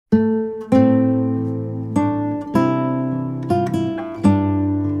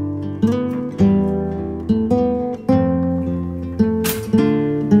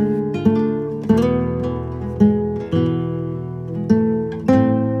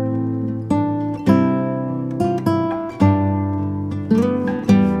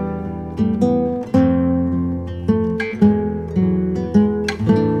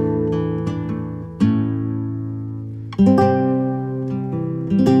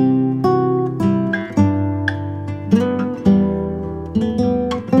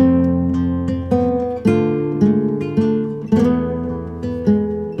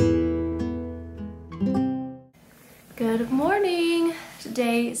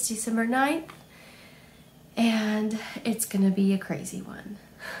It's December 9th, and it's gonna be a crazy one.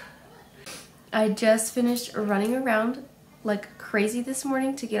 I just finished running around like crazy this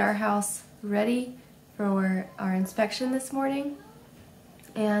morning to get our house ready for our inspection this morning.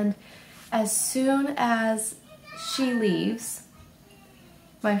 And as soon as she leaves,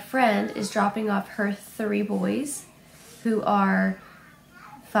 my friend is dropping off her 3 boys who are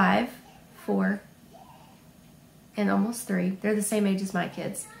 5, 4, and almost 3. They're the same age as my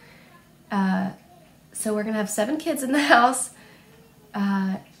kids. So we're gonna have 7 kids in the house.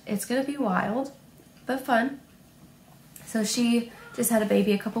 It's gonna be wild, but fun. So she just had a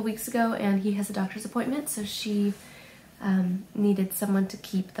baby a couple weeks ago, and he has a doctor's appointment, so she needed someone to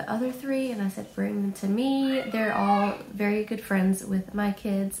keep the other 3, and I said bring them to me. They're all very good friends with my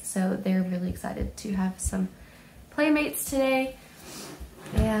kids, so they're really excited to have some playmates today.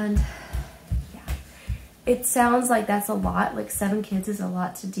 And yeah, it sounds like that's a lot, like 7 kids is a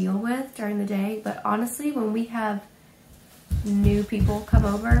lot to deal with during the day, but honestly, when we have new people come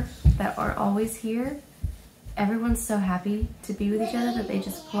over that aren't always here, everyone's so happy to be with each other that they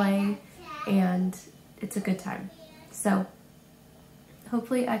just play, and it's a good time. So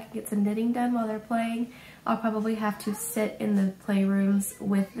hopefully I can get some knitting done while they're playing. I'll probably have to sit in the playrooms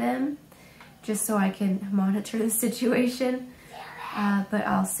with them just so I can monitor the situation. But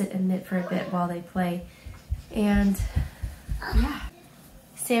I'll sit and knit for a bit while they play. And yeah,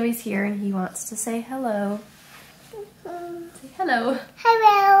 Sammy's here and he wants to say hello. Say hello.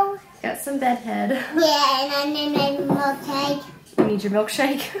 Hello. Got some bedhead. Yeah, and I need my milkshake. You need your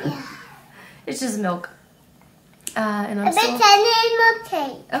milkshake? Yeah. It's just milk. And I'm still... I need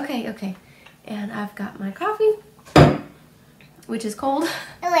milkshake. Okay, okay. And I've got my coffee, which is cold.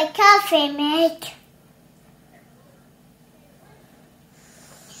 I like coffee, Mike.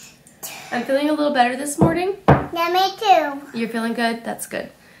 I'm feeling a little better this morning. Yeah, me too. You're feeling good? That's good.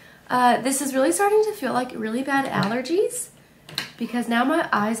 This is really starting to feel like really bad allergies because now my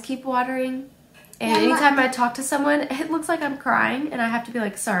eyes keep watering, and anytime I talk to someone, it looks like I'm crying, and I have to be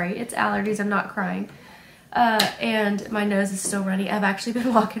like, sorry, it's allergies, I'm not crying. And my nose is still runny. I've actually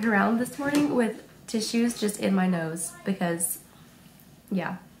been walking around this morning with tissues just in my nose because,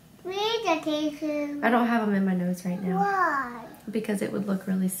 yeah. Where's the tissue? I don't have them in my nose right now. Why? Because it would look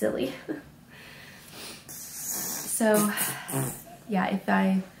really silly. So, yeah, if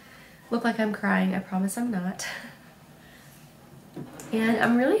I look like I'm crying, I promise I'm not. And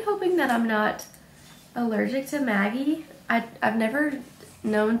I'm really hoping that I'm not allergic to Maggie. I've never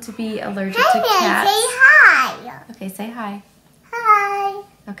known to be allergic to cats. Say hi. Okay, say hi. Hi.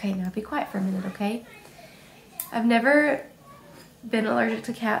 Okay, now be quiet for a minute, okay? I've never been allergic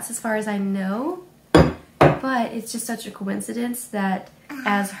to cats as far as I know, but it's just such a coincidence that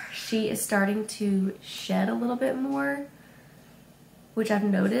as she is starting to shed a little bit more, which I've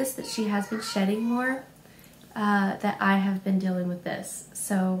noticed that she has been shedding more, that I have been dealing with this.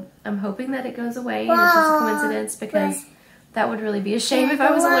 So I'm hoping that it goes away and it's just a coincidence, because that would really be a shame if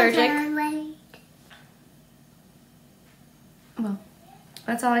I was allergic. Well,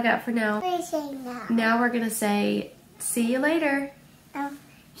 that's all I got for now. Now we're going to say, see you later.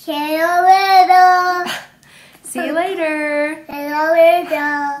 See you later. See you later. See you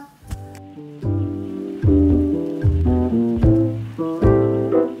later.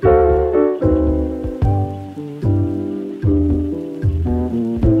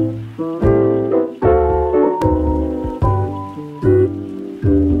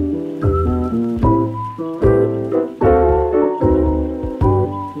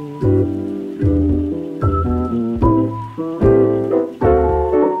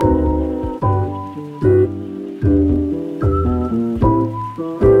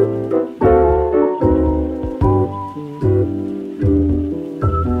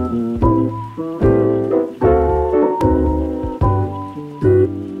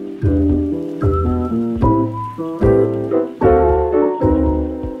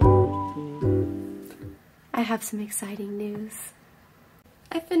 I have some exciting news.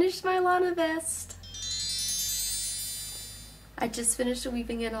 I finished my Lana vest. I just finished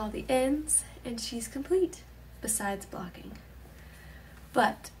weaving in all the ends, and she's complete, besides blocking.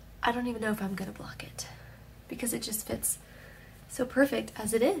 But I don't even know if I'm gonna block it, because it just fits so perfect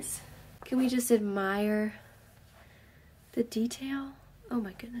as it is. Can we just admire the detail? Oh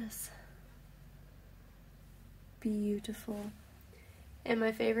my goodness. Beautiful. And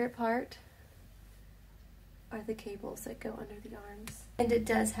my favorite part are the cables that go under the arms. And it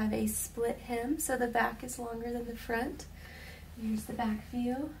does have a split hem, so the back is longer than the front. Here's the back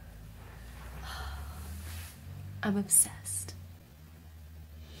view. I'm obsessed.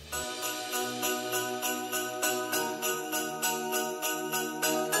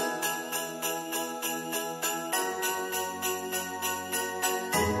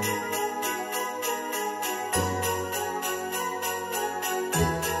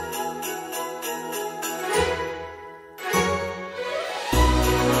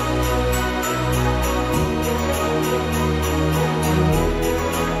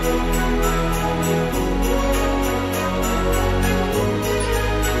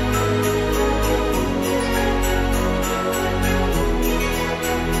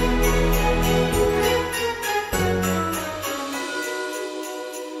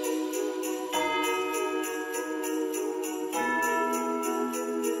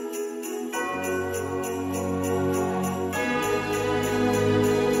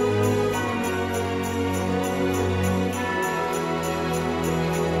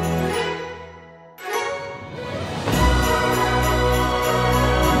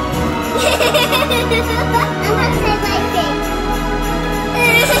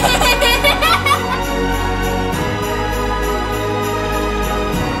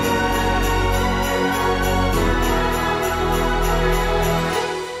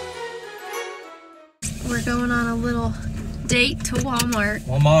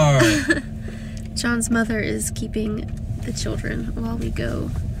 Walmart. John's mother is keeping the children while we go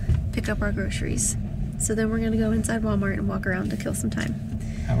pick up our groceries. So then we're gonna go inside Walmart and walk around to kill some time.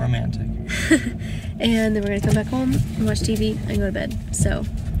 How romantic. And then we're gonna come back home and watch TV and go to bed. So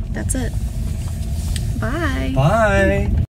that's it. Bye. Bye.